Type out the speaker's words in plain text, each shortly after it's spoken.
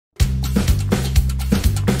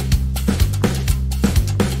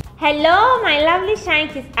Hello, my lovely Shine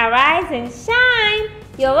Kids, arise and shine!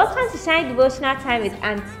 You're welcome to Shine Devotional Time with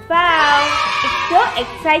Auntie Val. It's so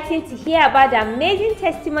exciting to hear about the amazing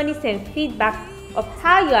testimonies and feedback of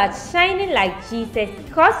how you are shining like Jesus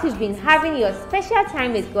because you've been having your special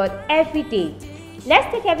time with God every day.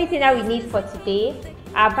 Let's take everything that we need for today,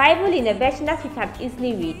 our Bible in a version that we can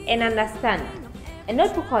easily read and understand, a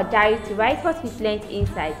notebook or diary to write what we've learned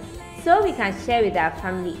inside so we can share with our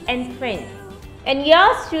family and friends. And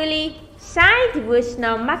yours truly, Shine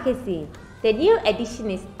Devotional Magazine. The new edition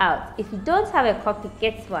is out. If you don't have a copy,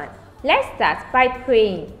 get one. Let's start by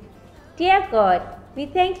praying. Dear God, we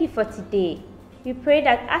thank you for today. We pray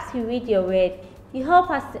that as we read your word, you help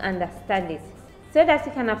us to understand it so that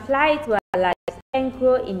we can apply it to our lives and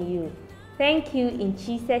grow in you. Thank you in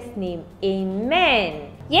Jesus' name. Amen.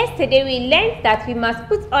 Yesterday we learned that we must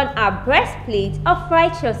put on our breastplate of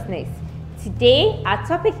righteousness. Today our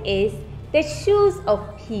topic is the shoes of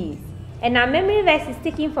peace. And our memory verse is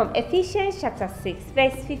taken from Ephesians chapter 6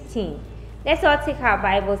 verse 15. Let's all take our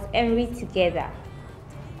Bibles and read together.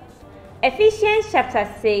 Ephesians chapter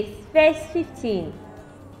 6 verse 15.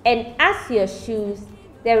 And as your shoes,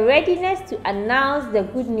 the readiness to announce the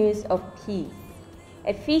good news of peace.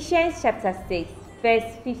 Ephesians chapter 6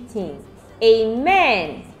 verse 15.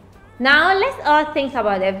 Amen. Now let's all think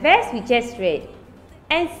about the verse we just read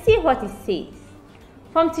and see what it says.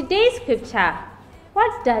 From today's scripture,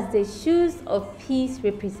 what does the shoes of peace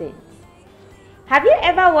represent? Have you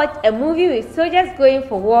ever watched a movie with soldiers going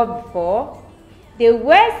for war before? They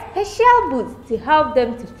wear special boots to help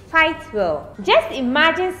them to fight well. Just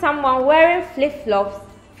imagine someone wearing flip-flops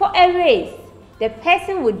for a race. The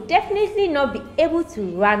person would definitely not be able to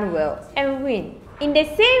run well and win. In the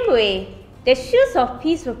same way, the shoes of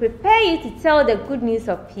peace will prepare you to tell the good news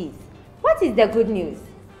of peace. What is the good news?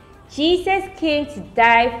 Jesus came to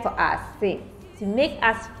die for our sins, to make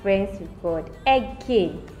us friends with God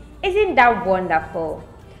again. Isn't that wonderful?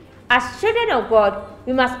 As children of God,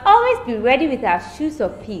 we must always be ready with our shoes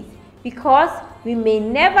of peace because we may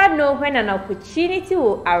never know when an opportunity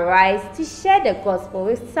will arise to share the gospel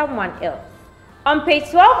with someone else. On page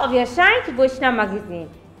 12 of your Shine Devotional Magazine,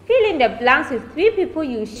 fill in the blanks with 3 people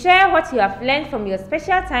you share what you have learned from your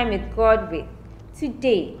special time with God with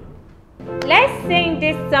today. Let's sing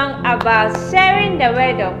this song about sharing the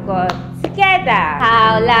word of God together.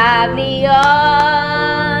 How lovely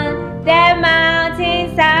on the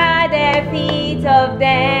mountains are the feet of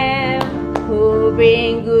them who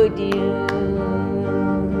bring good news.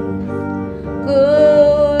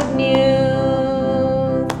 Good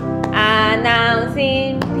news,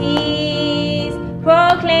 announcing peace,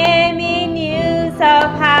 proclaiming news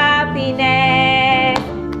of happiness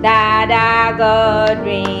that our God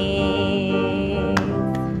reigns.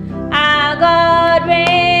 Our God reigns.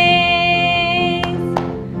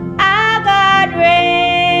 Our God reigns.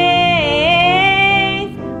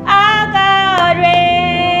 Our God reigns.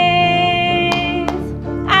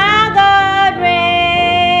 Our God reigns.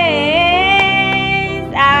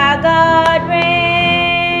 Our God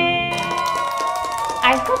reigns.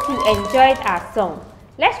 I hope you enjoyed our song.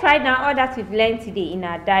 Let's write down all that we've learned today in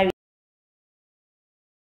our diary.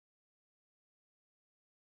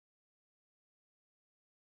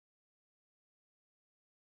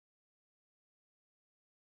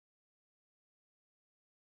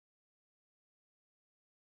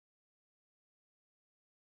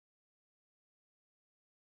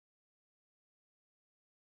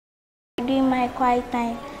 During my quiet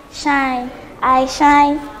time, shine, I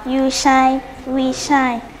shine, you shine, we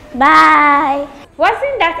shine. Bye.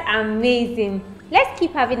 Wasn't that amazing? Let's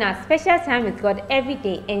keep having our special time with God every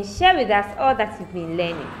day and share with us all that you've been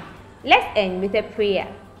learning. Let's end with a prayer.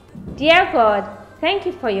 Dear God, thank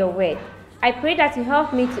you for your word. I pray that you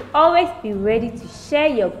help me to always be ready to share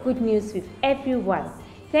your good news with everyone.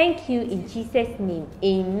 Thank you in Jesus' name.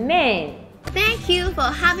 Amen. Thank you for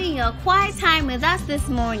having your quiet time with us this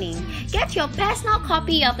morning. Get your personal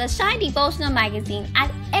copy of the Shine Devotional Magazine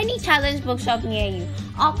at any challenge bookshop near you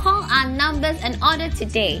or call our numbers and order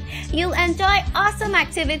today. You'll enjoy awesome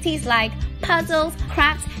activities like puzzles,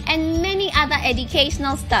 crafts, and many other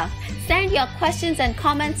educational stuff. Send your questions and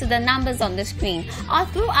comments to the numbers on the screen or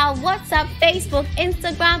through our WhatsApp, Facebook,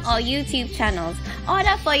 Instagram, or YouTube channels.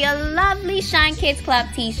 Order for your lovely Shine Kids Club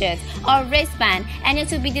t-shirts or wristband and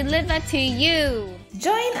it will be delivered to you.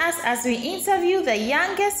 Join us as we interview the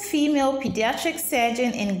youngest female pediatric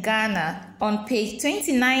surgeon in Ghana on page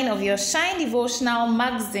 29 of your Shine Devotional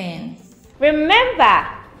Magazine. Remember,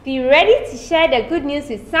 be ready to share the good news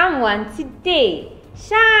with someone today.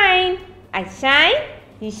 Shine! I shine,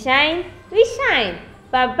 you shine, we shine.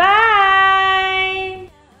 Bye-bye.